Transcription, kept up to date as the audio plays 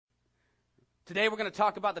Today we're going to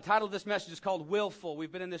talk about, the title of this message is called Willful. We've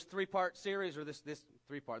been in this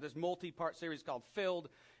multi-part series called Filled,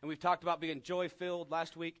 and we've talked about being joy-filled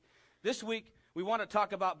last week. This week, we want to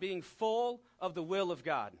talk about being full of the will of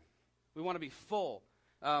God. We want to be full.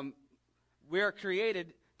 We are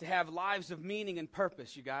created to have lives of meaning and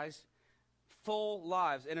purpose, you guys. Full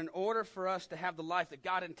lives. And in order for us to have the life that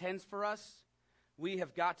God intends for us, we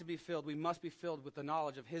have got to be filled. We must be filled with the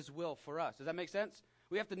knowledge of His will for us. Does that make sense?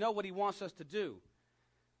 We have to know what He wants us to do.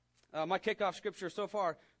 My kickoff scripture so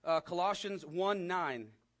far, Colossians 1:9,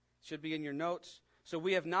 should be in your notes. So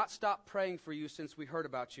we have not stopped praying for you since we heard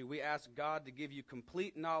about you. We ask God to give you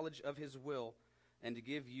complete knowledge of His will and to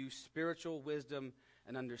give you spiritual wisdom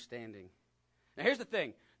and understanding. Now here's the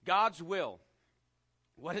thing. God's will.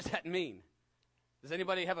 What does that mean? Does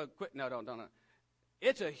anybody have a quick... No, don't.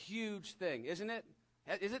 It's a huge thing, isn't it?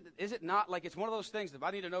 Is it not? Like, it's one of those things that I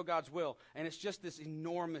need to know God's will, and it's just this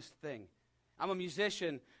enormous thing. I'm a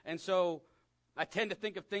musician, and so I tend to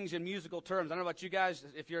think of things in musical terms. I don't know about you guys.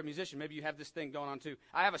 If you're a musician, maybe you have this thing going on too.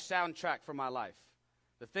 I have a soundtrack for my life.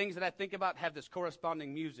 The things that I think about have this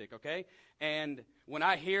corresponding music, okay? And when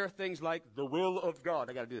I hear things like, the will of God,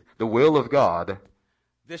 I got to do this. The will of God.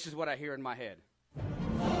 This is what I hear in my head.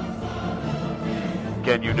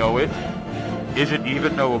 Can you know it? Is it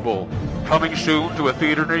even knowable? Coming soon to a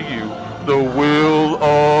theater near you, The Will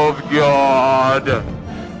of God.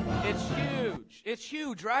 It's huge. It's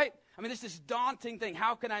huge, right? I mean, this is daunting thing.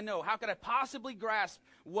 How can I know? How can I possibly grasp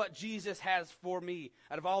what Jesus has for me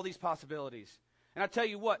out of all these possibilities? And I tell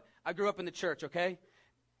you what, I grew up in the church, okay?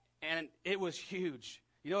 And it was huge.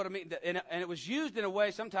 You know what I mean? And it was used in a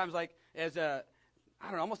way sometimes like as a, I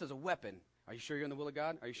don't know, almost as a weapon. Are you sure you're in the will of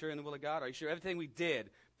God? Are you sure you're in the will of God? Are you sure everything we did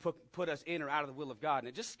put us in or out of the will of God? And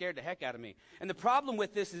it just scared the heck out of me. And the problem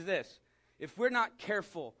with this is this. If we're not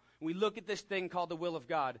careful, we look at this thing called the will of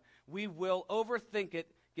God, we will overthink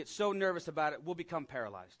it, get so nervous about it, we'll become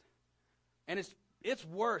paralyzed. And it's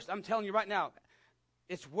worse. I'm telling you right now,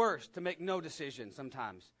 it's worse to make no decision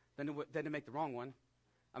sometimes than to make the wrong one.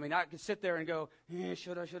 I mean, I could sit there and go,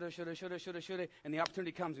 should I, and the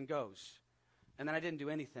opportunity comes and goes. And then I didn't do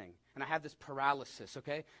anything. And I have this paralysis,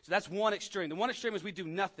 okay? So that's one extreme. The one extreme is we do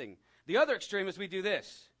nothing. The other extreme is we do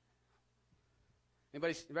this.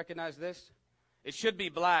 Anybody recognize this? It should be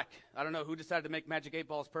black. I don't know who decided to make Magic 8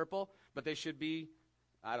 balls purple, but they should be,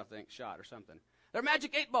 I don't think, shot or something. They're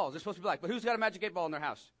Magic 8 balls. They're supposed to be black. But who's got a Magic 8 ball in their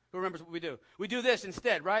house? Who remembers what we do? We do this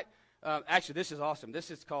instead, right? Actually, this is awesome. This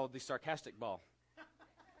is called the sarcastic ball.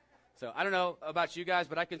 So I don't know about you guys,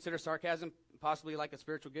 but I consider sarcasm possibly like a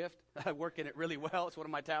spiritual gift. I work in it really well. It's one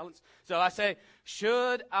of my talents. So I say,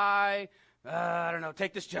 should I don't know,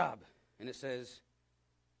 take this job? And it says,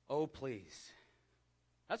 oh, please.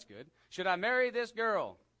 That's good. Should I marry this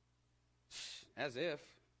girl? As if.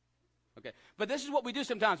 Okay. But this is what we do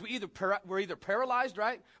sometimes. We're either paralyzed,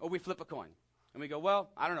 right, or we flip a coin. And we go,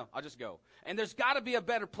 well, I don't know. I'll just go. And there's got to be a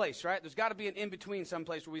better place, right? There's got to be an in-between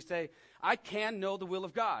someplace where we say, I can know the will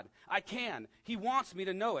of God. I can. He wants me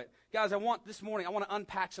to know it. Guys, this morning, I want to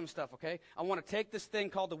unpack some stuff, okay? I want to take this thing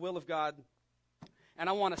called the will of God, and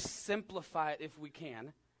I want to simplify it if we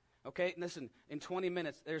can, okay? Listen, in 20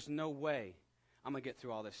 minutes, there's no way I'm going to get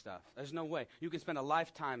through all this stuff. There's no way. You can spend a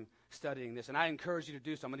lifetime studying this, and I encourage you to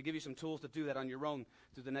do so. I'm going to give you some tools to do that on your own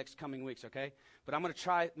through the next coming weeks, okay? But I'm going to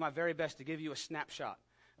try my very best to give you a snapshot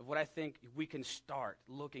of what I think we can start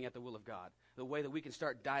looking at the will of God, the way that we can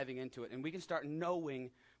start diving into it, and we can start knowing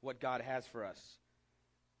what God has for us.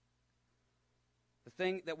 The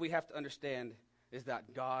thing that we have to understand is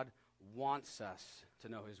that God wants us to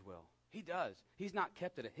know His will. He does. He's not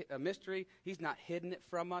kept it a mystery. He's not hidden it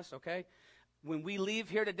from us, okay? When we leave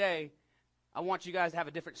here today, I want you guys to have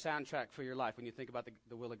a different soundtrack for your life when you think about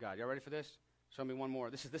the will of God. Y'all ready for this? Show me one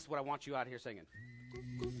more. This is what I want you out here singing.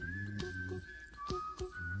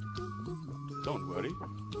 Don't worry.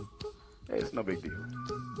 Hey, it's no big deal.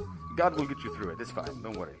 God will get you through it. It's fine.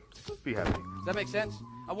 Don't worry. Be happy. Does that make sense?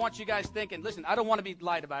 I want you guys thinking, listen, I don't want to be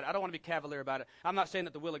light about it. I don't want to be cavalier about it. I'm not saying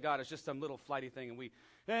that the will of God is just some little flighty thing and we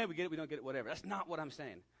get it, we don't get it, whatever. That's not what I'm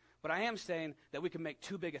saying. But I am saying that we can make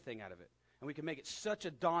too big a thing out of it. And we can make it such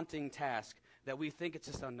a daunting task that we think it's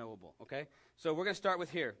just unknowable, okay? So we're going to start with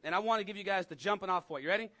here. And I want to give you guys the jumping off point. You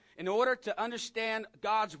ready? In order to understand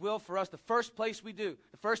God's will for us, the first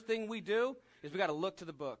thing we do is we got to look to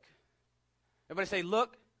the book. Everybody say,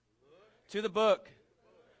 look to the book.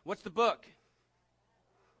 What's the book?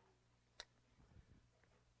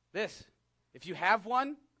 This. If you have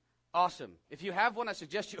one, awesome. If you have one, I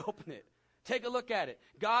suggest you open it. Take a look at it.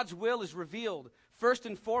 God's will is revealed first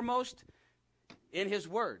and foremost in His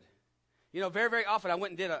Word. You know, very, very often I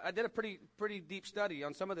went and I did a pretty deep study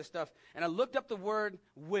on some of this stuff, and I looked up the word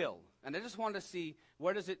will, and I just wanted to see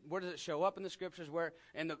where does it show up in the scriptures,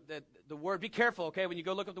 and the word, be careful, okay, when you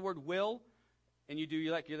go look up the word will, and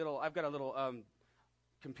you like your little, I've got a little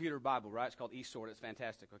computer Bible, right? It's called eSword. It's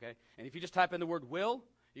fantastic, okay? And if you just type in the word will,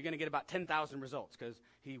 you're going to get about 10,000 results, because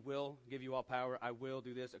he will give you all power. I will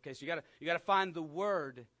do this. Okay, so you got to find the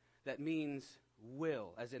word that means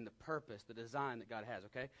will, as in the purpose, the design that God has,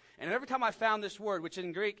 okay? And every time I found this word, which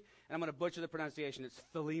in Greek, and I'm going to butcher the pronunciation, it's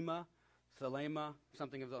thelema,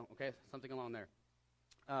 something along there.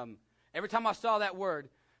 Every time I saw that word,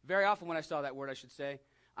 very often when I saw that word, I should say,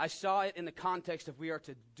 I saw it in the context of we are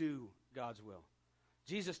to do God's will.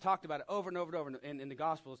 Jesus talked about it over and over and over in the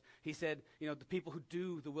Gospels. He said, you know, the people who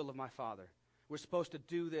do the will of my Father. We're supposed to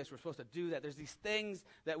do this. We're supposed to do that. There's these things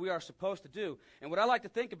that we are supposed to do. And what I like to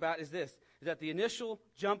think about is this, is that the initial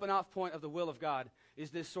jumping off point of the will of God is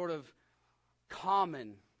this sort of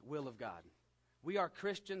common will of God. We are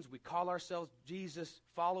Christians. We call ourselves Jesus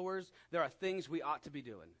followers. There are things we ought to be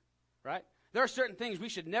doing, right? There are certain things we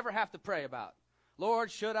should never have to pray about.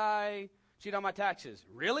 Lord, should I cheat on my taxes?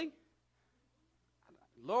 Really?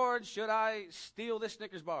 Lord, should I steal this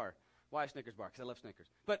Snickers bar? Why a Snickers bar? Because I love Snickers.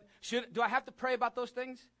 But do I have to pray about those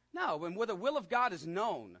things? No. When where the will of God is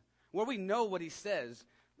known, where we know what he says,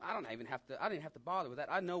 I don't even have to bother with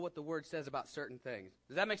that. I know what the word says about certain things.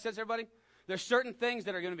 Does that make sense, everybody? There's certain things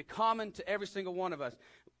that are going to be common to every single one of us.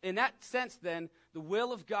 In that sense, then, the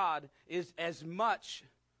will of God is as much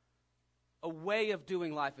a way of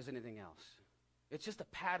doing life as anything else. It's just a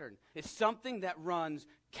pattern. It's something that runs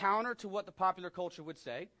counter to what the popular culture would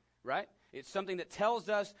say, right? It's something that tells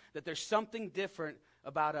us that there's something different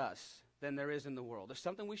about us than there is in the world. There's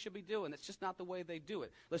something we should be doing. It's just not the way they do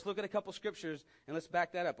it. Let's look at a couple scriptures and let's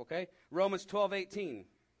back that up, okay? Romans 12:18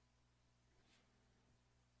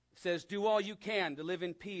 says, do all you can to live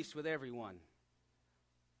in peace with everyone.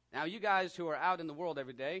 Now, you guys who are out in the world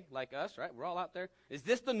every day, like us, right? We're all out there. Is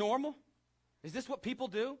this the normal? Is this what people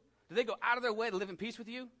do? Do they go out of their way to live in peace with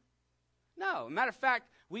you? No. Matter of fact,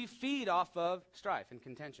 we feed off of strife and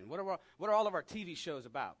contention. What are all of our TV shows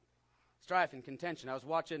about? Strife and contention. I was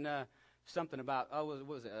watching something about, what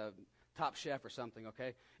was it, Top Chef or something,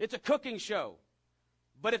 okay? It's a cooking show.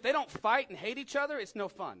 But if they don't fight and hate each other, it's no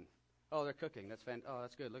fun. Oh, they're cooking. That's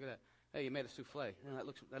that's good. Look at that. Hey, you made a souffle.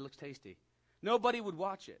 Oh, that looks tasty. Nobody would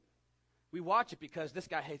watch it. We watch it because this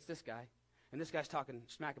guy hates this guy. And this guy's talking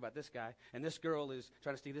smack about this guy, and this girl is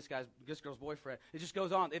trying to steal this girl's boyfriend. It just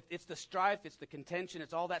goes on. It's the strife, it's the contention,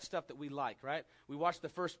 it's all that stuff that we like, right? We watch the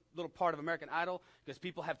first little part of American Idol because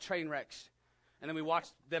people have train wrecks, and then we watch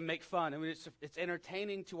them make fun. I mean, it's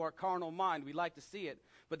entertaining to our carnal mind. We like to see it,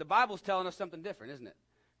 but the Bible's telling us something different, isn't it?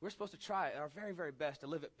 We're supposed to try our very, very best to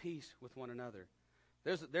live at peace with one another.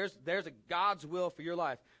 There's a God's will for your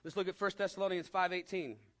life. Let's look at 1 Thessalonians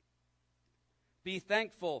 5:18. Be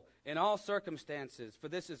thankful in all circumstances, for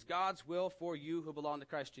this is God's will for you who belong to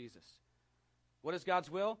Christ Jesus. What is God's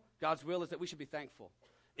will? God's will is that we should be thankful.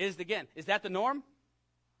 Is that the norm?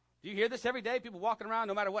 Do you hear this every day? People walking around,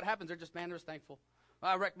 no matter what happens, they're just thankful.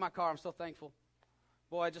 I wrecked my car, I'm so thankful.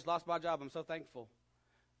 Boy, I just lost my job, I'm so thankful.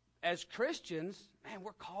 As Christians, man,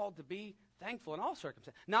 we're called to be thankful in all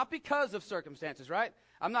circumstances. Not because of circumstances, right?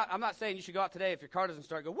 I'm not saying you should go out today if your car doesn't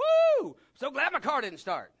start, go, woo! I'm so glad my car didn't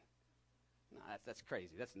start. No, that's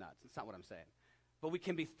crazy. That's nuts. That's not what I'm saying. But we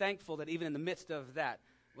can be thankful that even in the midst of that,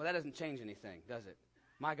 well, that doesn't change anything, does it?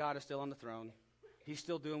 My God is still on the throne. He's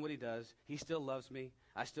still doing what he does. He still loves me.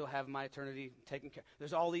 I still have my eternity taken care of.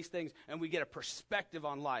 There's all these things, and we get a perspective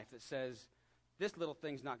on life that says, this little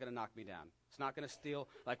thing's not going to knock me down. It's not going to steal,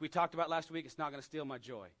 like we talked about last week, it's not going to steal my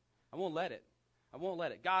joy. I won't let it. I won't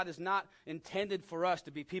let it. God is not intended for us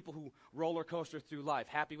to be people who roller coaster through life,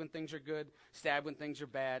 happy when things are good, sad when things are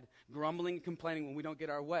bad, grumbling and complaining when we don't get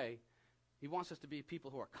our way. He wants us to be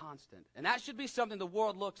people who are constant. And that should be something the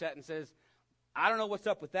world looks at and says, I don't know what's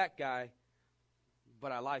up with that guy,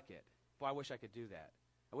 but I like it. Boy, I wish I could do that.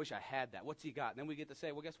 I wish I had that. What's he got? And then we get to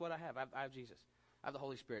say, well, guess what I have? I have Jesus. I have the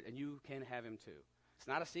Holy Spirit, and you can have him too. It's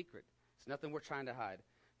not a secret. It's nothing we're trying to hide.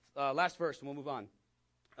 Last verse, and we'll move on.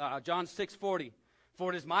 John 6:40.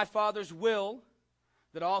 For it is my Father's will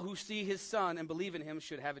that all who see his Son and believe in him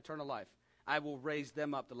should have eternal life. I will raise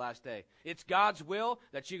them up the last day. It's God's will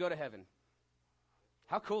that you go to heaven.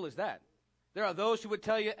 How cool is that? There are those who would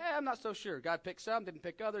tell you, I'm not so sure. God picked some, didn't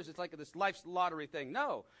pick others. It's like this life's lottery thing.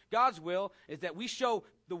 No. God's will is that we show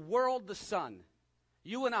the world the Son.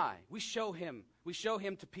 You and I, we show him. We show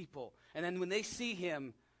him to people. And then when they see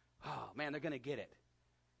him, oh, man, they're going to get it.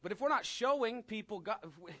 But if we're not showing people God,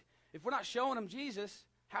 if we're not showing them Jesus,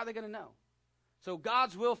 how are they going to know? So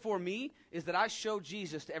God's will for me is that I show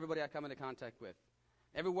Jesus to everybody I come into contact with.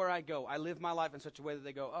 Everywhere I go, I live my life in such a way that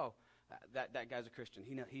they go, oh, that guy's a Christian.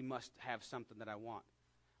 He must have something that I want.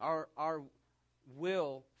 Our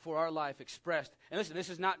will for our life expressed. And listen, this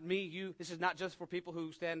is not me, you. This is not just for people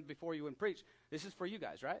who stand before you and preach. This is for you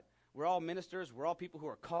guys, right? We're all ministers. We're all people who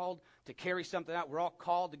are called to carry something out. We're all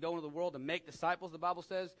called to go into the world and make disciples, the Bible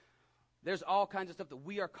says. There's all kinds of stuff that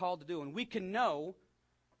we are called to do. And we can know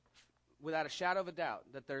without a shadow of a doubt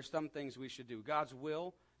that there's some things we should do. God's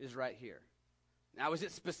will is right here. Now, is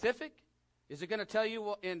it specific? Is it going to tell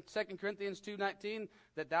you in 2 Corinthians 2:19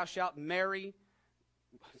 that thou shalt marry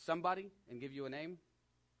somebody and give you a name?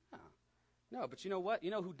 No, but you know what?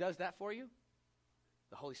 You know who does that for you?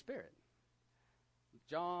 The Holy Spirit.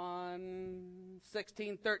 John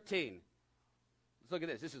 16:13. Let's look at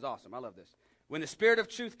this. This is awesome. I love this. When the Spirit of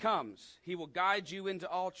truth comes, he will guide you into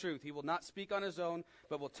all truth. He will not speak on his own,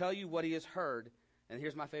 but will tell you what he has heard. And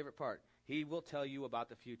here's my favorite part. He will tell you about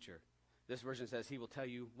the future. This version says he will tell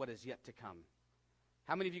you what is yet to come.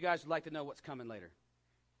 How many of you guys would like to know what's coming later?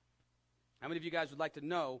 How many of you guys would like to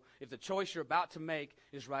know if the choice you're about to make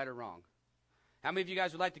is right or wrong? How many of you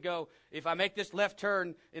guys would like to go, if I make this left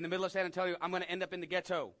turn in the middle of San Antonio, I'm going to end up in the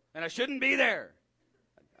ghetto, and I shouldn't be there?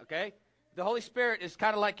 Okay? The Holy Spirit is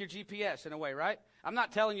kind of like your GPS in a way, right? I'm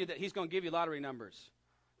not telling you that he's going to give you lottery numbers.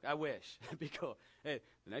 I wish. It'd be cool. Hey,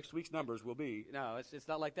 the next week's numbers will be. No, it's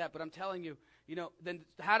not like that. But I'm telling you, then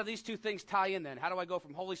how do these two things tie in then? How do I go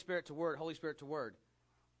from Holy Spirit to Word, Holy Spirit to Word?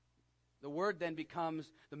 The Word then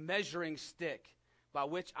becomes the measuring stick by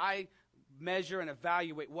which I measure and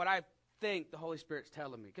evaluate what I think the Holy Spirit's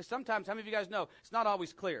telling me. Because sometimes, how many of you guys know, it's not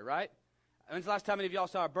always clear, right? When's the last time any of y'all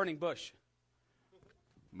saw a burning bush?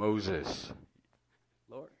 Moses.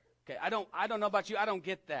 Lord. Okay, I don't know about you. I don't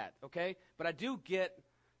get that, okay? But I do get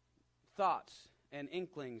thoughts and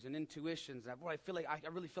inklings and intuitions. And I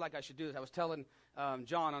really feel like I should do this. I was telling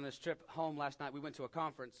John on this trip home last night, we went to a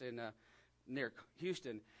conference in near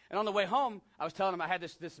Houston. And on the way home, I was telling him I had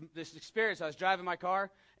this experience. I was driving my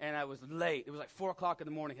car, and I was late. It was like 4 o'clock in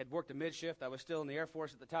the morning. I had worked a mid-shift. I was still in the Air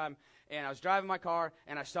Force at the time. And I was driving my car,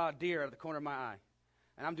 and I saw a deer out of the corner of my eye.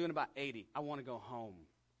 And I'm doing about 80. I want to go home.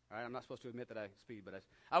 All right, I'm not supposed to admit that I speed, but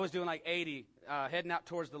I was doing like 80, heading out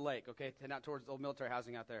towards the lake, okay, heading out towards the old military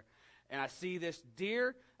housing out there. And I see this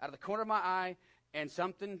deer out of the corner of my eye, and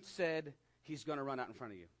something said, he's going to run out in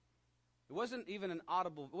front of you. It wasn't even an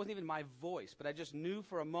audible, it wasn't even my voice, but I just knew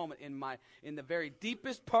for a moment in the very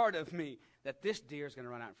deepest part of me that this deer is going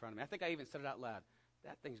to run out in front of me. I think I even said it out loud.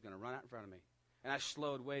 That thing's going to run out in front of me. And I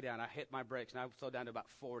slowed way down. I hit my brakes, and I slowed down to about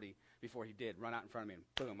 40 before he did run out in front of me,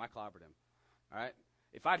 and boom, I clobbered him. All right?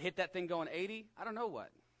 If I'd hit that thing going 80, I don't know what.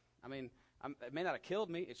 I mean, it may not have killed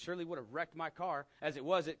me. It surely would have wrecked my car. As it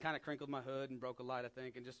was, it kind of crinkled my hood and broke a light, I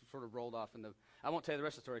think, and just sort of rolled off. I won't tell you the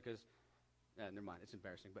rest of the story because, never mind, it's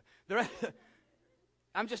embarrassing. But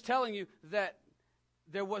I'm just telling you that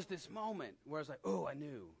there was this moment where I was like, oh, I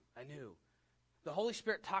knew. The Holy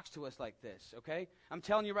Spirit talks to us like this, okay? I'm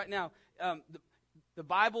telling you right now, the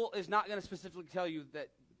Bible is not going to specifically tell you that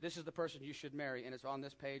this is the person you should marry, and it's on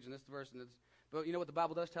this page and this verse. But you know what the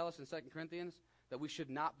Bible does tell us in 2 Corinthians? That we should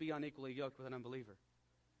not be unequally yoked with an unbeliever.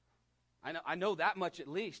 I know that much at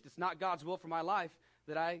least. It's not God's will for my life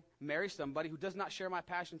that I marry somebody who does not share my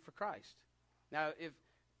passion for Christ. Now,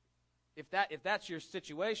 if that's your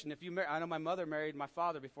situation, I know my mother married my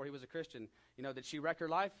father before he was a Christian. Did she wreck her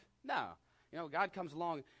life? No. God comes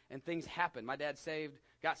along and things happen. My dad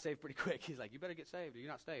got saved pretty quick. He's like, you better get saved or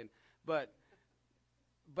you're not staying. But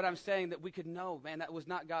I'm saying that we could know, man, that was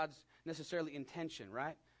not God's necessarily intention,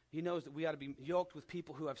 right? He knows that we ought to be yoked with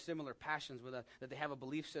people who have similar passions with us, that they have a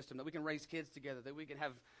belief system, that we can raise kids together, that we can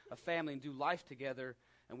have a family and do life together,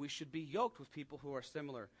 and we should be yoked with people who are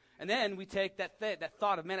similar. And then we take that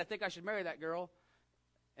thought of, man, I think I should marry that girl,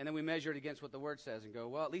 and then we measure it against what the Word says and go,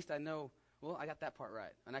 well, at least I know, I got that part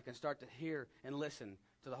right. And I can start to hear and listen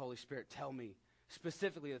to the Holy Spirit tell me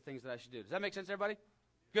specifically the things that I should do. Does that make sense, everybody?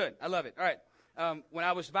 Good. I love it. All right. When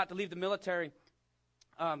I was about to leave the military,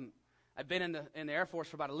 I'd been in the Air Force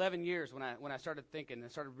for about 11 years when I started thinking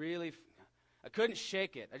and started really, I couldn't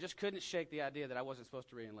shake it. I just couldn't shake the idea that I wasn't supposed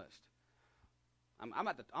to re-enlist.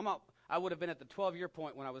 I would have been at the 12-year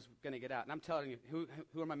point when I was going to get out. And I'm telling you,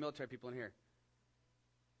 who are my military people in here?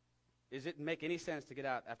 Does it make any sense to get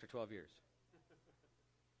out after 12 years?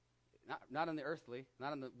 Not in the earthly,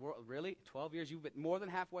 not in the world. Really? 12 years? You've been more than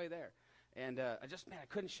halfway there. And I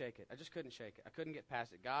couldn't shake it. I just couldn't shake it. I couldn't get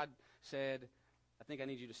past it. God said, I think I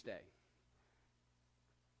need you to stay.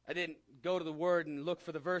 I didn't go to the Word and look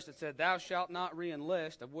for the verse that said, thou shalt not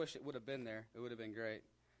re-enlist. I wish it would have been there. It would have been great.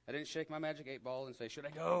 I didn't shake my magic 8-ball and say, should I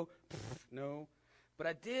go? No. But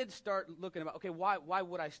I did start looking about, okay, why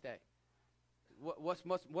would I stay? What's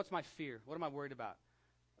my fear? What am I worried about?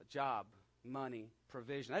 A job, money,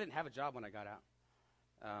 provision. I didn't have a job when I got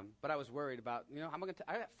out. But I was worried about,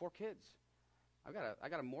 I got 4 kids. I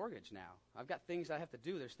got a mortgage now. I've got things I have to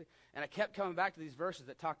do. And I kept coming back to these verses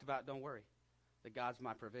that talked about, don't worry, that God's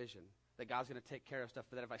my provision, that God's going to take care of stuff,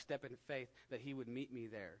 that if I step in faith, that he would meet me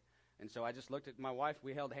there. And so I just looked at my wife.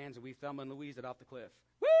 We held hands, and we Thelma and Louise it off the cliff.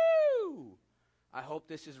 Woo! I hope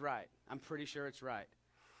this is right. I'm pretty sure it's right.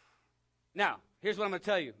 Now, here's what I'm going to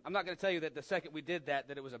tell you. I'm not going to tell you that the second we did that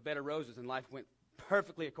it was a bed of roses and life went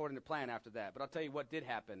perfectly according to plan after that. But I'll tell you what did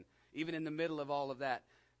happen, even in the middle of all of that.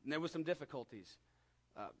 And there was some difficulties.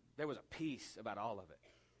 There was a peace about all of it.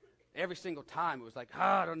 Every single time it was like,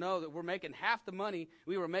 I don't know, that we're making half the money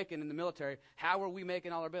we were making in the military. How are we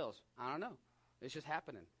making all our bills? I don't know. It's just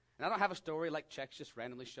happening. And I don't have a story like checks just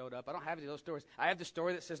randomly showed up. I don't have any of those stories. I have the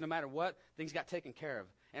story that says no matter what, things got taken care of.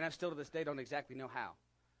 And I still to this day don't exactly know how.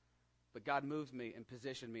 But God moved me and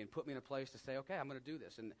positioned me and put me in a place to say, okay, I'm going to do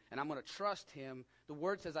this. And I'm going to trust him. The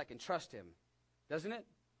word says I can trust him. Doesn't it?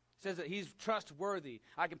 It says that he's trustworthy.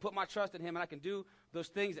 I can put my trust in him, and I can do those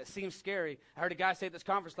things that seem scary. I heard a guy say at this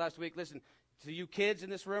conference last week, listen, to you kids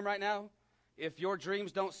in this room right now, if your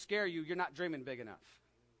dreams don't scare you, you're not dreaming big enough.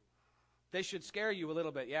 They should scare you a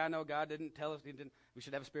little bit. Yeah, I know God didn't tell us. We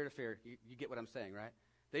should have a spirit of fear. You get what I'm saying, right?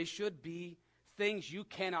 They should be things you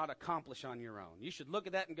cannot accomplish on your own. You should look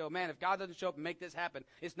at that and go, man, if God doesn't show up and make this happen,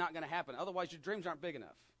 it's not going to happen. Otherwise, your dreams aren't big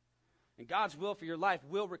enough. And God's will for your life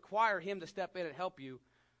will require him to step in and help you,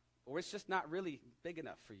 or it's just not really big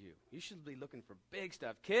enough for you. You should be looking for big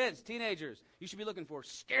stuff. Kids, teenagers, you should be looking for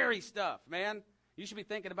scary stuff, man. You should be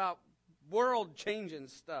thinking about world-changing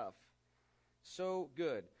stuff. So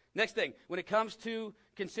good. Next thing, when it comes to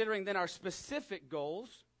considering then our specific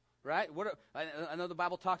goals, right? I know the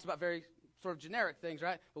Bible talks about very sort of generic things,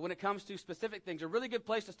 right? But when it comes to specific things, a really good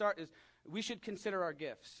place to start is we should consider our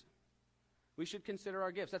gifts. We should consider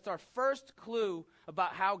our gifts. That's our first clue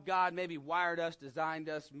about how God maybe wired us, designed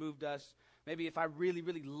us, moved us. Maybe if I really,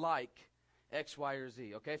 really like X, Y, or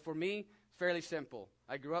Z, okay? For me, it's fairly simple.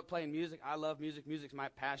 I grew up playing music. I love music. Music's my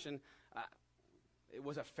passion. It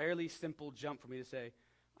was a fairly simple jump for me to say,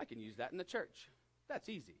 I can use that in the church. That's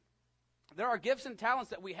easy. There are gifts and talents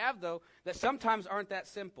that we have, though, that sometimes aren't that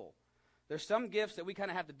simple. There's some gifts that we kind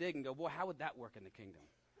of have to dig and go, boy, how would that work in the kingdom?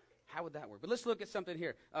 How would that work? But let's look at something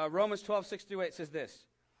here. Romans 12:6-8 says this.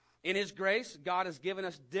 In his grace, God has given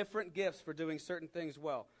us different gifts for doing certain things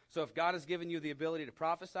well. So if God has given you the ability to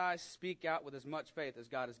prophesy, speak out with as much faith as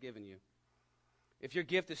God has given you. If your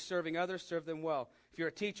gift is serving others, serve them well. If you're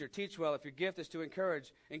a teacher, teach well. If your gift is to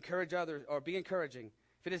encourage others, or be encouraging.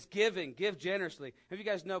 If it is giving, give generously. Have you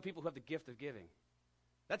guys know people who have the gift of giving?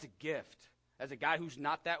 That's a gift. As a guy who's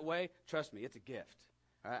not that way, trust me, it's a gift.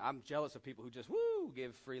 All right? I'm jealous of people who just,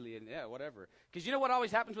 give freely and whatever. Because you know what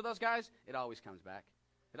always happens with those guys? It always comes back.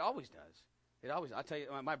 It always does. I'll tell you,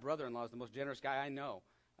 my brother-in-law is the most generous guy I know.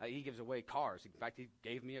 He gives away cars. In fact, he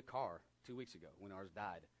gave me a car 2 weeks ago when ours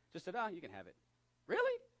died. Just said, you can have it.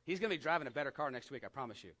 Really? He's going to be driving a better car next week, I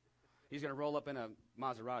promise you. He's going to roll up in a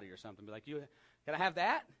Maserati or something. Be like, can I have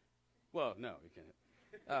that? Well, no, you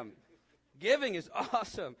can't. Giving is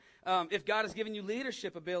awesome. If God has given you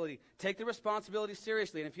leadership ability, take the responsibility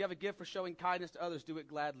seriously. And if you have a gift for showing kindness to others, do it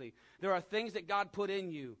gladly. There are things that God put in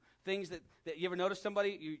you. Things that you ever notice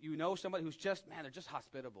somebody, you know somebody who's just, man, they're just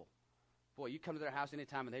hospitable. Boy, you come to their house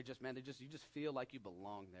anytime and you just feel like you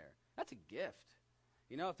belong there. That's a gift.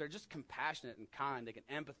 You know, if they're just compassionate and kind, they can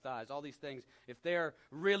empathize, all these things. If they're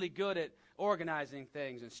really good at organizing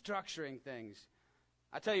things and structuring things.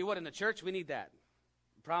 I tell you what, in the church, we need that.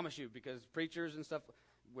 I promise you, because preachers and stuff,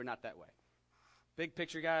 we're not that way. Big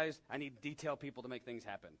picture guys, I need detail people to make things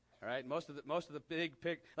happen. All right? Most of the big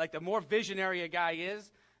like the more visionary a guy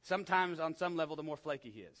is, sometimes on some level, the more flaky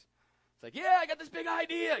he is. It's like, I got this big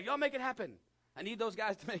idea. Y'all make it happen. I need those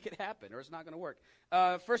guys to make it happen, or it's not going to work.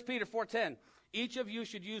 1 Peter 4:10. Each of you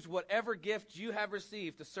should use whatever gift you have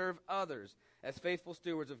received to serve others as faithful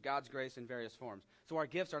stewards of God's grace in various forms. So our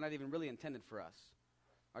gifts are not even really intended for us.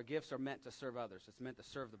 Our gifts are meant to serve others. It's meant to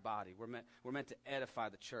serve the body. We're meant to edify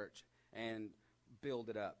the church and build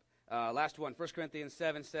it up. Last one, 1 Corinthians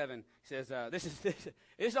 7:7 says, this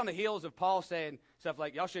is on the heels of Paul saying stuff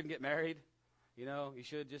like, y'all shouldn't get married. You know, you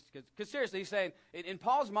should just, because seriously, he's saying, in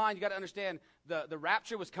Paul's mind, you got to understand, the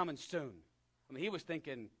rapture was coming soon. I mean, he was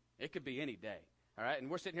thinking, it could be any day, all right? And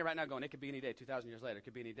we're sitting here right now going, it could be any day, 2,000 years later, it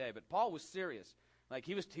could be any day. But Paul was serious. Like,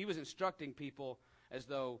 he was instructing people as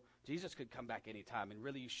though Jesus could come back anytime, and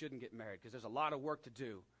really you shouldn't get married because there's a lot of work to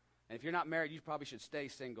do. And if you're not married, you probably should stay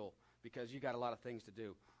single because you got a lot of things to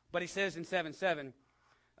do. But he says in 7:7,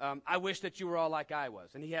 I wish that you were all like I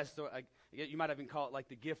was. And he has, you might even call it like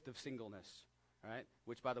the gift of singleness, right?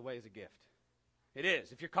 Which, by the way, is a gift. It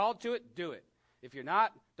is. If you're called to it, do it. If you're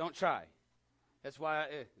not, don't try. That's why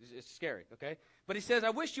it's scary, okay? But he says, I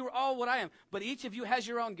wish you were all what I am. But each of you has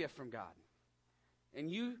your own gift from God. And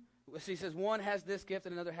he says one has this gift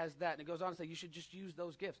and another has that. And it goes on to say you should just use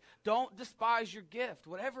those gifts. Don't despise your gift.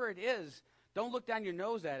 Whatever it is, don't look down your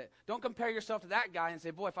nose at it. Don't compare yourself to that guy and say,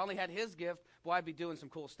 boy, if I only had his gift, boy, I'd be doing some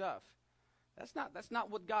cool stuff. That's not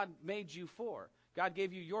what God made you for. God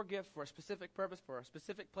gave you your gift for a specific purpose, for a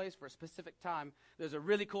specific place, for a specific time. There's a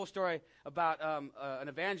really cool story about an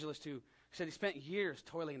evangelist who said he spent years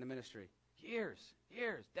toiling in the ministry. Years,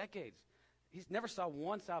 decades. He never saw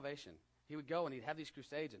one salvation. He would go and he'd have these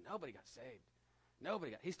crusades and nobody got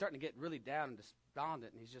saved. He's starting to get really down and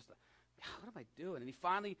despondent, and he's just like, what am I doing? And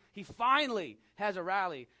he finally has a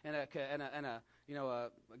rally and a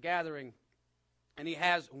gathering, and he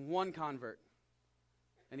has one convert.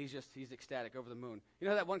 And he's ecstatic, over the moon. You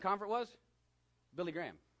know who that one convert was? Billy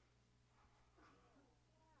Graham.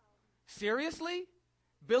 Seriously?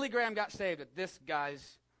 Billy Graham got saved at this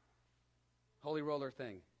guy's holy roller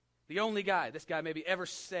thing. The only guy this guy maybe ever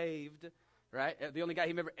saved, right? The only guy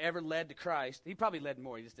he ever led to Christ. He probably led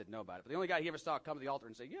more, he just didn't know about it. But the only guy he ever saw come to the altar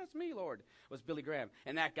and say, yes, me, Lord, was Billy Graham.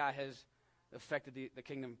 And that guy has affected the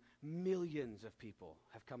kingdom. Millions of people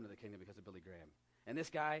have come to the kingdom because of Billy Graham. And this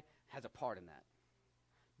guy has a part in that.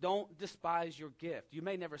 Don't despise your gift. You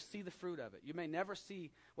may never see the fruit of it. You may never see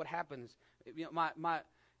what happens. You know,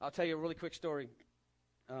 I'll tell you a really quick story.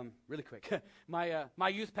 Really quick. My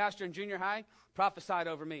youth pastor in junior high prophesied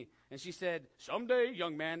over me, and she said, someday,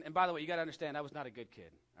 young man, and by the way, you got to understand, I was not a good kid,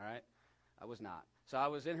 all right? I was not. So I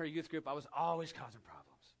was in her youth group. I was always causing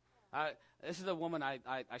problems. This is a woman,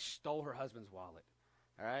 I stole her husband's wallet,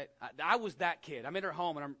 all right? I was that kid. I'm in her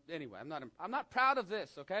home, and I'm not proud of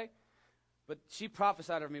this, okay? But she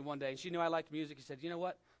prophesied over me one day, and she knew I liked music. She said, you know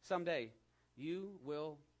what? Someday you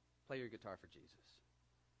will play your guitar for Jesus.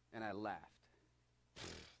 And I laughed.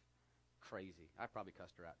 Crazy. I probably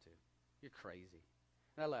cussed her out too. You're crazy.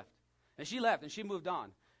 And I left. And she left, and she moved on.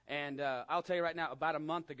 And I'll tell you right now, about a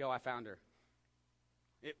month ago, I found her.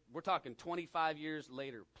 We're talking 25 years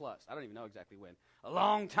later plus. I don't even know exactly when. A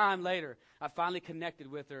long time later, I finally connected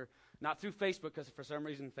with her, not through Facebook, because for some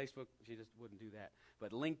reason Facebook, she just wouldn't do that.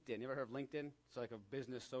 But LinkedIn. You ever heard of LinkedIn? It's like a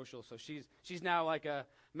business social. So she's now like a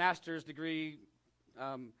master's degree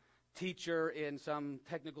teacher in some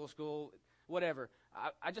technical school, whatever.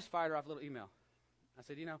 I just fired her off a little email. I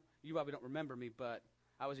said, you probably don't remember me, but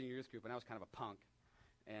I was in your youth group, and I was kind of a punk.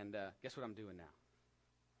 And guess what I'm doing now?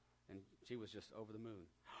 And she was just over the moon.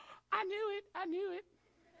 I knew it.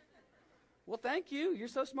 Well, thank you. You're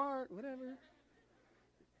so smart. Whatever.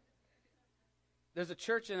 There's a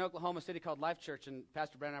church in Oklahoma City called Life Church, and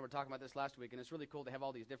Pastor Brandon and I were talking about this last week, and it's really cool. They have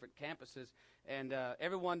all these different campuses, and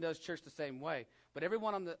everyone does church the same way. But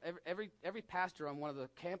every pastor on one of the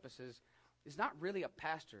campuses is not really a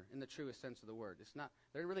pastor in the truest sense of the word.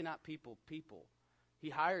 They're really not people. He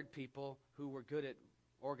hired people who were good at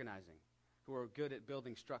organizing, who were good at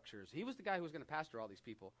building structures. He was the guy who was going to pastor all these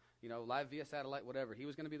people, live via satellite, whatever. He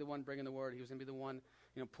was going to be the one bringing the word. He was going to be the one,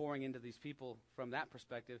 pouring into these people from that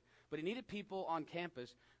perspective. But he needed people on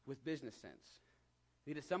campus with business sense.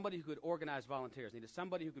 He needed somebody who could organize volunteers. He needed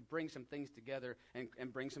somebody who could bring some things together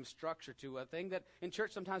and bring some structure to a thing that in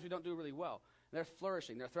church sometimes we don't do really well. They're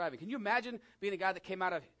flourishing. They're thriving. Can you imagine being a guy that came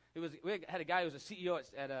out of, we had a guy who was a CEO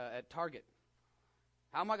at Target.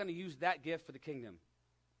 How am I going to use that gift for the kingdom?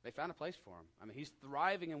 They found a place for him. I mean, he's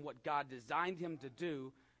thriving in what God designed him to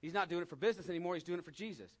do. He's not doing it for business anymore. He's doing it for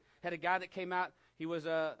Jesus. Had a guy that came out, he was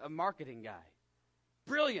a marketing guy.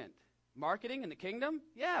 Brilliant. Marketing in the kingdom?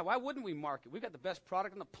 Yeah, why wouldn't we market? We've got the best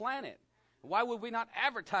product on the planet. Why would we not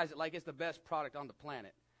advertise it like it's the best product on the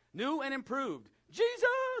planet? New and improved.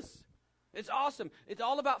 Jesus! It's awesome. It's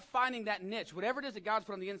all about finding that niche, whatever it is that God's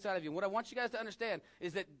put on the inside of you. And what I want you guys to understand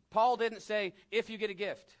is that Paul didn't say, if you get a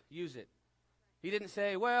gift, use it. He didn't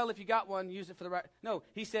say, well, if you got one, use it for the right. No,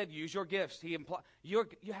 he said, use your gifts. You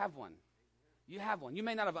have one. You have one. You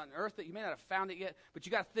may not have unearthed it. You may not have found it yet, but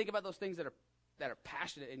you got to think about those things that are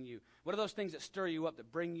passionate in you. What are those things that stir you up, that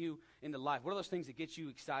bring you into life? What are those things that get you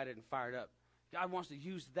excited and fired up? God wants to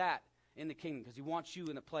use that in the kingdom because he wants you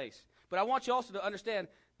in a place. But I want you also to understand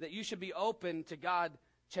that you should be open to God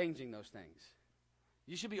changing those things.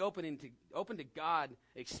 You should be open to God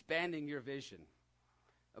expanding your vision.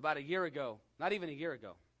 About a year ago, not even a year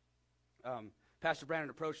ago, Pastor Brandon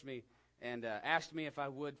approached me and asked me if I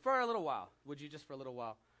would, for a little while, would you just for a little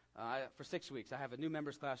while, For 6 weeks. I have a new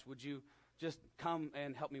members class. Would you just come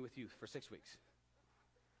and help me with youth for 6 weeks?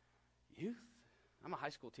 Youth? I'm a high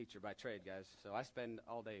school teacher by trade, guys, so I spend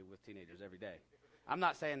all day with teenagers every day. I'm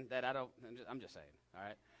not saying that I don't, I'm just saying, all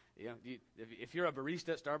right? You know, if you're a barista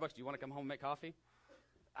at Starbucks, do you want to come home and make coffee?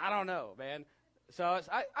 I don't know, man. So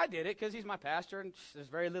I did it because he's my pastor, and there's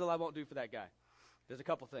very little I won't do for that guy. There's a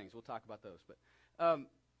couple things. We'll talk about those. But,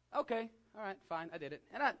 okay, all right, fine, I did it.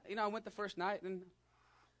 And I went the first night, and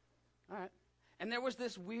all right. And there was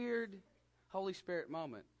this weird Holy Spirit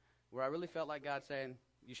moment where I really felt like God saying,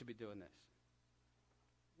 you should be doing this.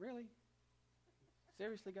 Really?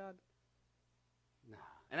 Seriously, God? No.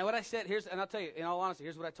 And what I said, and I'll tell you, in all honesty,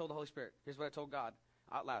 here's what I told the Holy Spirit. Here's what I told God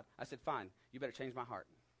out loud. I said, fine, you better change my heart.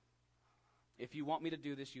 If you want me to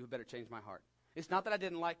do this, you better change my heart. It's not that I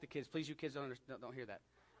didn't like the kids. Please, you kids don't hear that.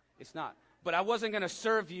 It's not. But I wasn't going to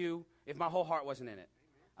serve you if my whole heart wasn't in it.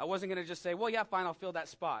 I wasn't going to just say, well, yeah, fine, I'll fill that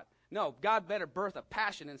spot. No, God better birth a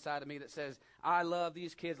passion inside of me that says, I love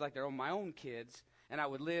these kids like they're my own kids, and I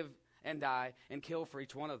would live and die and kill for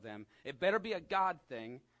each one of them. It better be a God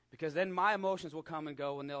thing, because then my emotions will come and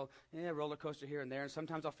go, and they'll, roller coaster here and there, and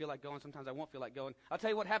sometimes I'll feel like going, sometimes I won't feel like going. I'll tell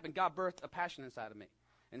you what happened. God birthed a passion inside of me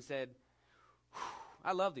and said,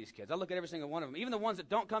 I love these kids. I look at every single one of them, even the ones that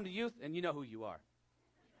don't come to youth, and you know who you are.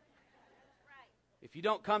 If you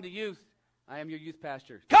don't come to youth, I am your youth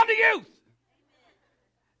pastor. Come to youth!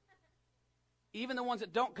 Even the ones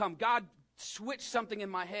that don't come, God switched something in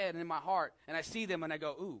my head and in my heart, and I see them and I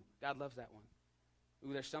go, ooh, God loves that one.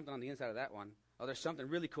 Ooh, there's something on the inside of that one. Oh, there's something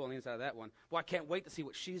really cool on the inside of that one. Well, I can't wait to see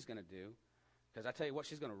what she's going to do, because I tell you what,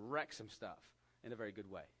 she's going to wreck some stuff in a very good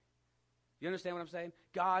way. You understand what I'm saying?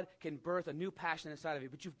 God can birth a new passion inside of you,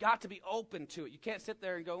 but you've got to be open to it. You can't sit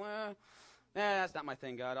there and go, that's not my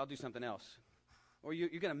thing, God. I'll do something else. Or you're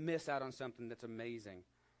going to miss out on something that's amazing.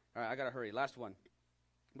 All right, I got to hurry. Last one.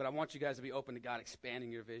 But I want you guys to be open to God expanding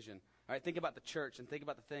your vision. All right, think about the church and think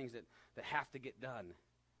about the things that have to get done.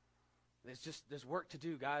 There's work to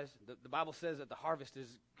do, guys. The Bible says that the harvest is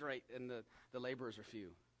great and the laborers are few.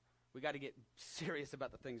 We got to get serious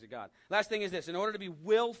about the things of God. Last thing is this. In order to be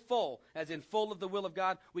willful, as in full of the will of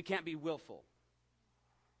God, we can't be willful.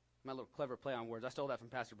 My little clever play on words. I stole that from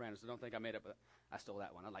Pastor Brandon, so don't think I made it, but I stole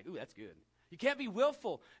that one. I'm like, ooh, that's good. You can't be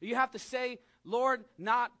willful. You have to say, Lord,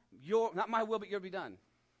 not my will, but your be done.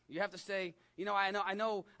 You have to say, I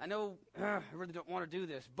really don't want to do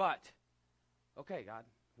this, but, okay, God,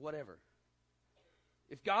 whatever.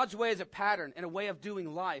 If God's way is a pattern and a way of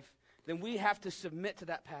doing life, then we have to submit to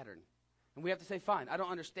that pattern. And we have to say, fine, I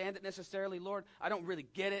don't understand it necessarily, Lord. I don't really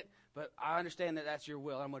get it, but I understand that that's your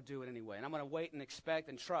will. I'm going to do it anyway. And I'm going to wait and expect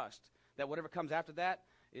and trust that whatever comes after that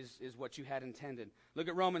is what you had intended. Look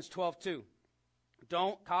at Romans 12:2.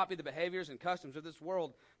 Don't copy the behaviors and customs of this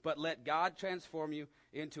world, but let God transform you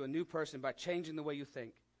into a new person by changing the way you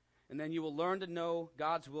think. And then you will learn to know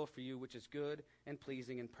God's will for you, which is good and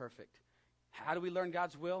pleasing and perfect. How do we learn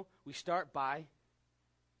God's will? We start by,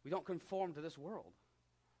 we don't conform to this world.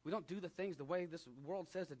 We don't do the things the way this world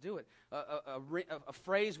says to do it. A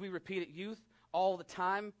phrase we repeat at youth all the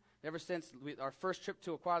time, ever since our first trip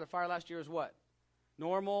to Acquire the Fire last year, is what?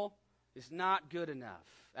 Normal is not good enough.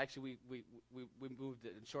 Actually, we moved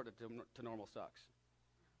it and shortened it to normal sucks.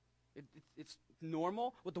 It's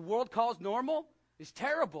normal. What the world calls normal is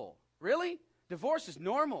terrible. Really? Divorce is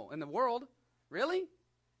normal in the world. Really?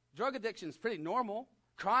 Drug addiction is pretty normal.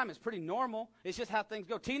 Crime is pretty normal. It's just how things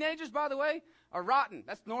go. Teenagers, by the way, are rotten.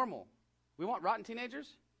 That's normal. We want rotten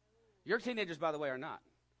teenagers? Your teenagers, by the way, are not.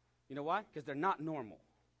 You know why? Because they're not normal.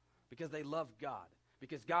 Because they love God.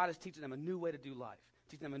 Because God is teaching them a new way to do life.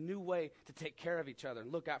 Teaching them a new way to take care of each other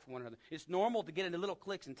and look out for one another. It's normal to get into little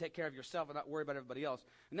cliques and take care of yourself and not worry about everybody else.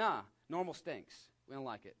 Nah, normal stinks. We don't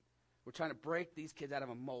like it. We're trying to break these kids out of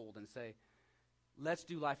a mold and say, let's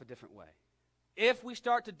do life a different way. If we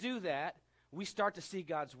start to do that, we start to see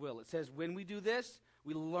God's will. It says when we do this,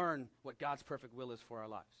 we learn what God's perfect will is for our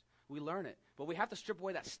lives. We learn it. But we have to strip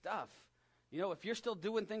away that stuff. If you're still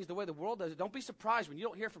doing things the way the world does it, don't be surprised when you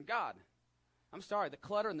don't hear from God. I'm sorry, the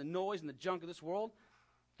clutter and the noise and the junk of this world,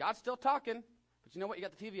 God's still talking, but you know what? You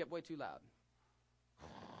got the TV up way too loud.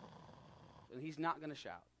 And he's not going to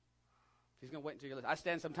shout. He's going to wait until you listen. I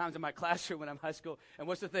stand sometimes in my classroom when I'm in high school, and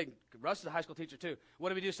what's the thing? Russ is a high school teacher too. What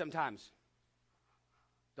do we do sometimes?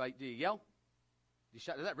 Do you yell? Do you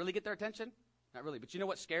shout? Does that really get their attention? Not really. But you know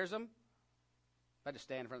what scares them? If I just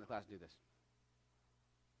stand in front of the class and do this.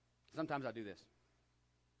 Sometimes I'll do this.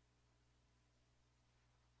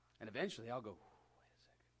 And eventually I'll go, wait a second.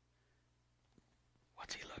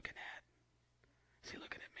 What's he looking at? Is he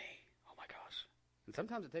looking at me? Oh my gosh. And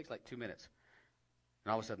sometimes it takes like 2 minutes.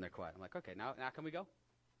 And all of a sudden they're quiet. I'm like, okay, now can we go?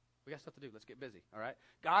 We got stuff to do. Let's get busy, all right?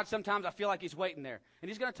 God, sometimes I feel like he's waiting there. And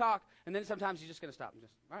he's going to talk, and then sometimes he's just going to stop and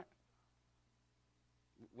just, all right,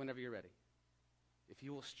 whenever you're ready. If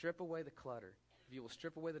you will strip away the clutter, if you will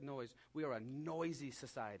strip away the noise, we are a noisy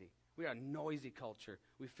society. We are a noisy culture.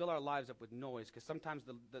 We fill our lives up with noise because sometimes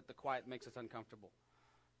the quiet makes us uncomfortable.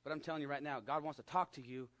 But I'm telling you right now, God wants to talk to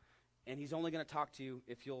you, and he's only going to talk to you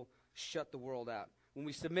if you'll shut the world out. When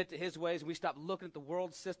we submit to his ways and we stop looking at the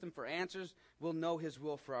world system for answers, we'll know his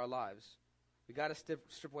will for our lives. We got to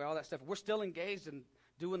strip away all that stuff. If we're still engaged in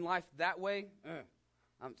doing life that way,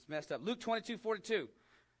 it's messed up. Luke 22:42.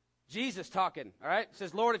 Jesus talking, all right? It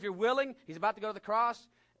says, Lord, if you're willing, he's about to go to the cross.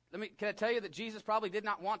 Can I tell you that Jesus probably did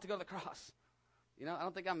not want to go to the cross? You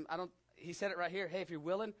know, he said it right here. Hey, if you're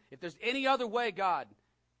willing, if there's any other way, God,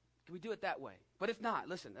 can we do it that way? But if not,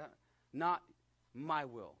 listen, not my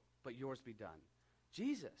will, but yours be done.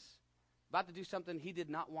 Jesus, about to do something he did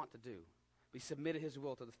not want to do. He submitted his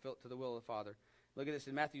will to the will of the Father. Look at this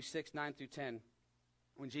in Matthew 6:9-10.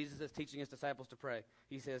 When Jesus is teaching his disciples to pray,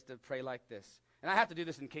 he says to pray like this. And I have to do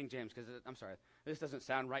this in King James because, I'm sorry, this doesn't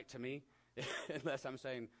sound right to me unless I'm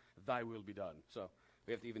saying, thy will be done. So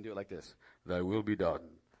we have to even do it like this. Thy will be done.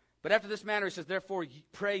 But after this manner, he says, therefore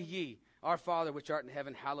pray ye, our Father which art in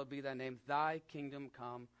heaven, hallowed be thy name. Thy kingdom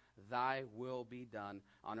come, thy will be done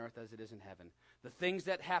on earth as it is in heaven. The things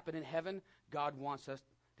that happen in heaven, God wants us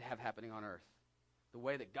to have happening on earth. The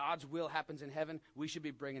way that God's will happens in heaven, we should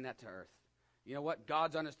be bringing that to earth. You know what?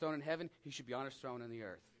 God's on his throne in heaven. He should be on his throne in the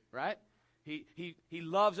earth, right? He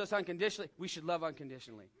loves us unconditionally. We should love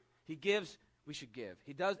unconditionally. He gives, we should give.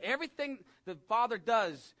 He does everything the Father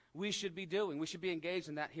does, we should be doing. We should be engaged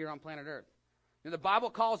in that here on planet Earth. And the Bible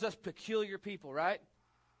calls us peculiar people, right?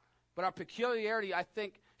 But our peculiarity, I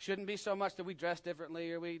think, shouldn't be so much that we dress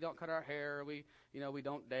differently or we don't cut our hair or we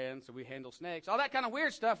don't dance or we handle snakes. All that kind of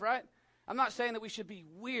weird stuff, right? I'm not saying that we should be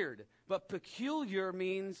weird, but peculiar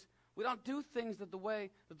means we don't do things the way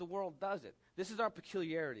that the world does it. This is our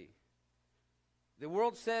peculiarity. The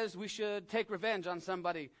world says we should take revenge on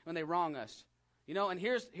somebody when they wrong us. You know, and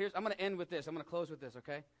here's I'm going to end with this. I'm going to close with this,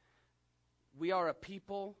 okay? We are a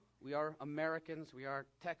people. We are Americans. We are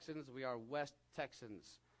Texans. We are West Texans.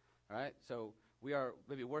 All right? So we are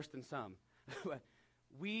maybe worse than some.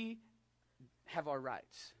 We have our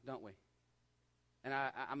rights, don't we? And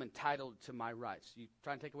I'm entitled to my rights. You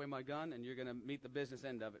try and take away my gun, and you're going to meet the business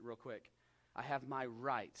end of it real quick. I have my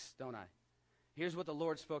rights, don't I? Here's what the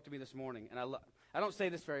Lord spoke to me this morning. And I don't say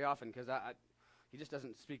this very often because he just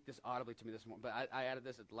doesn't speak this audibly to me this morning. But I added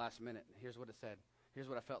this at the last minute. Here's what it said. Here's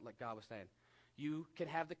what I felt like God was saying. You can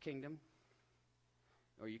have the kingdom,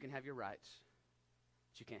 or you can have your rights,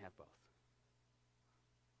 but you can't have both.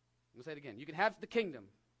 I'm going to say it again. You can have the kingdom,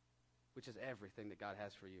 which is everything that God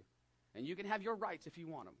has for you. And you can have your rights if you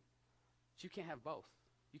want them. But you can't have both.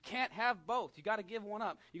 You can't have both. You got to give one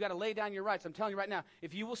up. You got to lay down your rights. I'm telling you right now,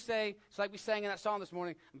 if you will say, it's like we sang in that song this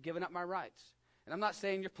morning, I'm giving up my rights. And I'm not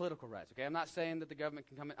saying your political rights, okay? I'm not saying that the government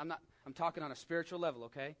can come in. I'm talking on a spiritual level,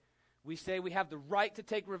 okay? We say we have the right to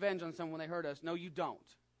take revenge on someone when they hurt us. No, you don't.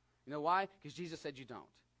 You know why? Because Jesus said you don't.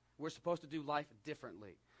 We're supposed to do life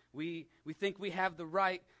differently. We think we have the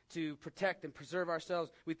right to protect and preserve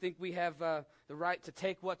ourselves. We think we have the right to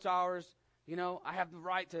take what's ours. You know, I have the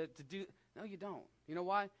right to do. No, you don't. You know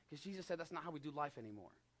why? Because Jesus said that's not how we do life anymore.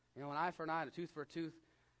 You know, an eye for an eye and a tooth for a tooth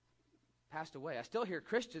passed away. I still hear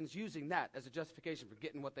Christians using that as a justification for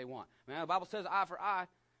getting what they want. Man, the Bible says eye for eye.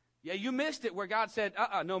 Yeah, you missed it where God said,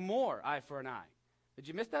 no more eye for an eye. Did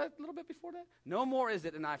you miss that a little bit before that? No more is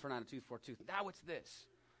it an eye for an eye and a tooth for a tooth. Now it's this.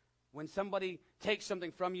 When somebody takes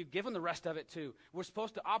something from you, give them the rest of it too. We're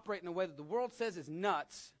supposed to operate in a way that the world says is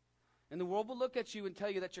nuts. And the world will look at you and tell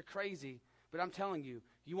you that you're crazy. But I'm telling you,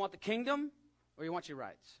 you want the kingdom or you want your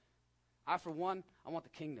rights? I, for one, I want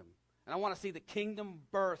the kingdom. And I want to see the kingdom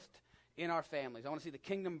birthed in our families. I want to see the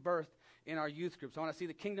kingdom birthed in our youth groups. I want to see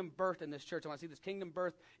the kingdom birthed in this church. I want to see this kingdom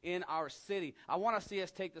birthed in our city. I want to see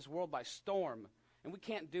us take this world by storm. And we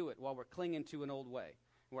can't do it while we're clinging to an old way.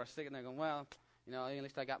 We're sitting there going, well, you know, at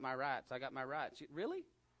least I got my rights. I got my rights. Really?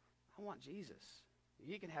 I want Jesus.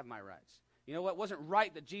 He can have my rights. You know what? It wasn't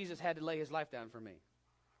right that Jesus had to lay his life down for me.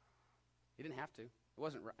 He didn't have to. It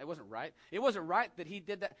wasn't right. It wasn't right that he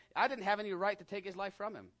did that. I didn't have any right to take his life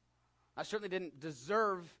from him. I certainly didn't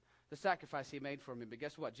deserve the sacrifice he made for me. But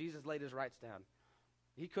guess what? Jesus laid his rights down.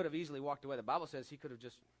 He could have easily walked away. The Bible says he could have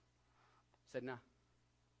just said no.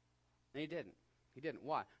 And he didn't. He didn't.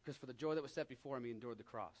 Why? Because for the joy that was set before him, he endured the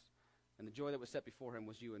cross. And the joy that was set before him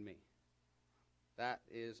was you and me. That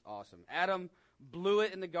is awesome. Adam blew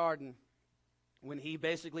it in the garden when he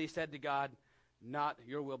basically said to God, not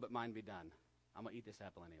your will but mine be done. I'm going to eat this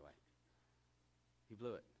apple anyway. He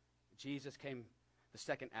blew it. Jesus came, the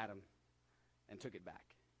second Adam, and took it back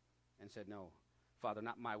and said, no, Father,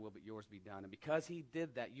 not my will, but yours be done. And because he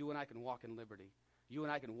did that, you and I can walk in liberty. You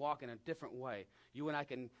and I can walk in a different way. You and I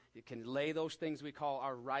can lay those things we call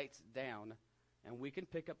our rights down, and we can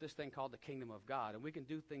pick up this thing called the kingdom of God, and we can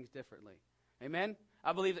do things differently. Amen?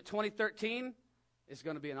 I believe that 2013 is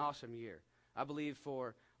going to be an awesome year. I believe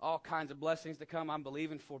for all kinds of blessings to come. I'm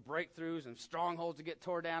believing for breakthroughs and strongholds to get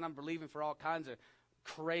torn down. I'm believing for all kinds of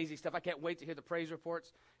crazy stuff. I can't wait to hear the praise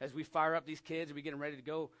reports as we fire up these kids and we get them ready to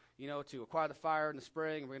go, to acquire the fire in the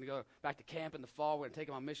spring. And we're going to go back to camp in the fall. We're going to take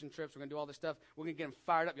them on mission trips. We're going to do all this stuff. We're going to get them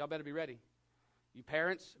fired up. Y'all better be ready. You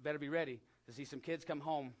parents better be ready to see some kids come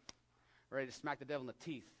home ready to smack the devil in the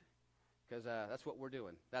teeth, because that's what we're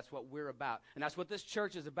doing. That's what we're about. And that's what this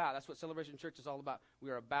church is about. That's what Celebration Church is all about. We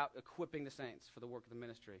are about equipping the saints for the work of the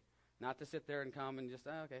ministry. Not to sit there and come and just,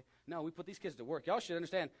 okay. No, we put these kids to work. Y'all should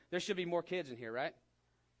understand, there should be more kids in here, right?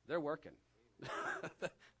 They're working.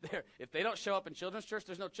 If they don't show up in children's church,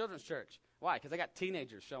 there's no children's church. Why? Because I got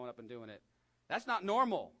teenagers showing up and doing it. That's not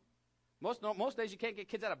normal. Most days you can't get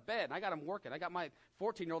kids out of bed, and I got them working. I got my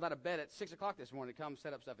 14-year-old out of bed at 6 o'clock this morning to come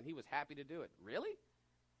set up stuff, and he was happy to do it. Really?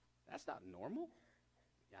 That's not normal.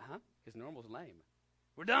 Because normal's lame.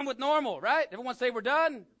 We're done with normal, right? Everyone say we're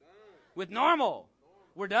done with normal.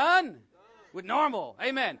 We're done with normal.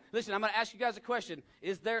 Amen. Listen, I'm going to ask you guys a question.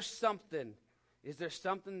 Is there something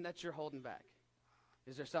that you're holding back?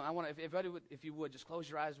 Is there something? I want to, if you would, just close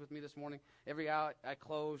your eyes with me this morning. Every eye I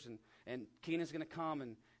close, and Keenan's going to come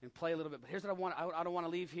and play a little bit. But here's what I want. I don't want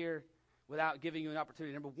to leave here without giving you an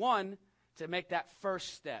opportunity. Number one, to make that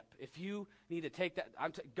first step. If you need to take that,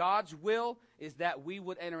 God's will is that we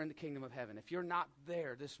would enter in the kingdom of heaven. If you're not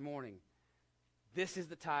there this morning, this is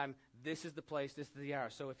the time, this is the place, this is the hour.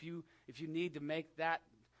 So if you need to make that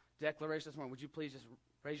declaration this morning, would you please just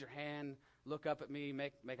raise your hand, look up at me,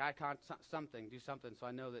 make eye contact, do something so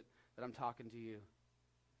I know that I'm talking to you.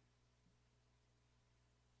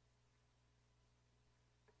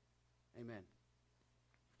 Amen.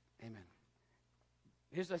 Amen.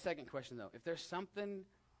 Here's the second question, though. If there's something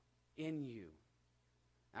in you,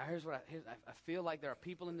 now here's what I feel like there are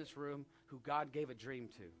people in this room who God gave a dream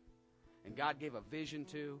to, and God gave a vision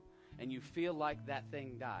to, and you feel like that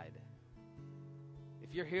thing died.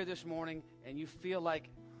 If you're here this morning and you feel like,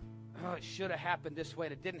 oh, it should have happened this way,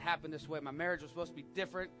 and it didn't happen this way, my marriage was supposed to be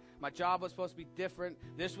different, my job was supposed to be different,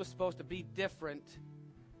 this was supposed to be different,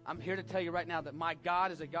 I'm here to tell you right now that my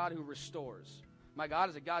God is a God who restores. My God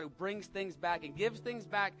is a God who brings things back and gives things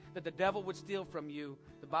back that the devil would steal from you.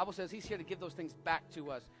 The Bible says he's here to give those things back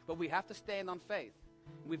to us. But we have to stand on faith.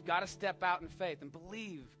 We've got to step out in faith and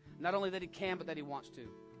believe not only that he can, but that he wants to.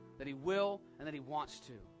 That he will and that he wants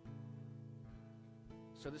to.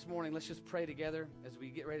 So this morning, let's just pray together as we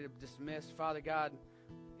get ready to dismiss. Father God,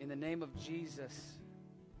 in the name of Jesus,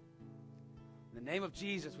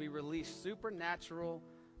 we release supernatural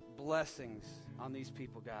blessings on these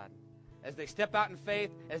people, God. As they step out in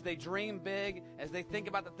faith, as they dream big, as they think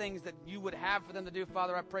about the things that you would have for them to do,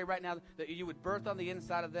 Father, I pray right now that you would birth on the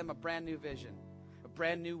inside of them a brand new vision, a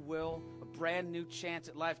brand new will, a brand new chance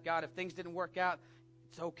at life. God, if things didn't work out,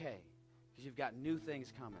 it's okay, because you've got new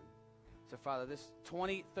things coming. So, Father, this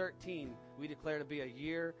 2013, we declare to be a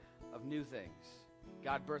year of new things.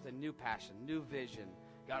 God, birth a new passion, new vision.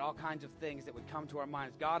 God, all kinds of things that would come to our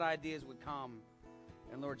minds. God, ideas would come.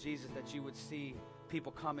 And, Lord Jesus, that you would see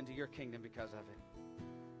people come into your kingdom because of it.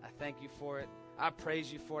 I thank you for it. I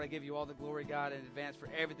praise you for it. I give you all the glory, God, in advance for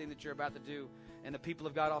everything that you're about to do. And the people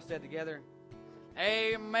of God all said together,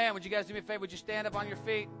 amen. Would you guys do me a favor? Would you stand up on your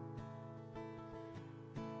feet?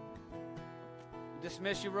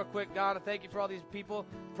 Dismiss you real quick. God, I thank you for all these people.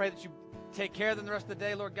 Pray that you take care of them the rest of the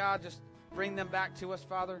day, Lord God. Just bring them back to us,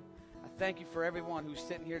 Father. I thank you for everyone who's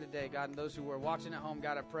sitting here today, God, and those who are watching at home.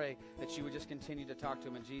 God, I pray that you would just continue to talk to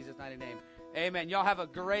them in Jesus' mighty name. Amen. Y'all have a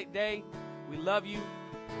great day. We love you.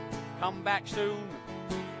 Come back soon.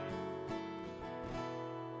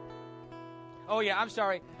 Oh, yeah, I'm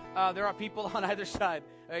sorry. There are people on either side.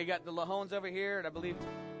 You got the Lahones over here, and I believe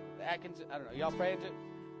the Atkins. I don't know. Y'all praying to?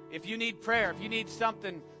 If you need prayer, if you need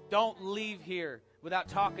something, don't leave here without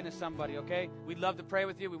talking to somebody, okay? We'd love to pray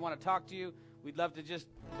with you. We want to talk to you. We'd love to just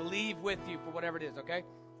believe with you for whatever it is, okay?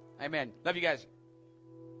 Amen. Love you guys.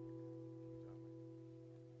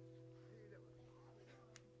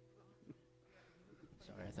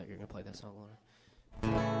 Sorry, I thought you were going to play that song, Laura.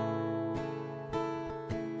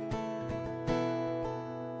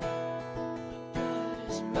 God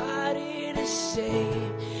is mighty to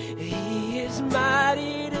save. He is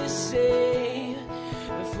mighty to save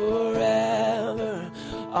forever.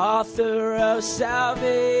 Author of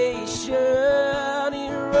salvation, He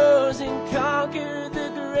rose and conquered the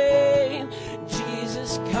grave.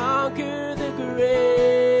 Jesus conquered the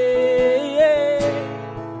grave.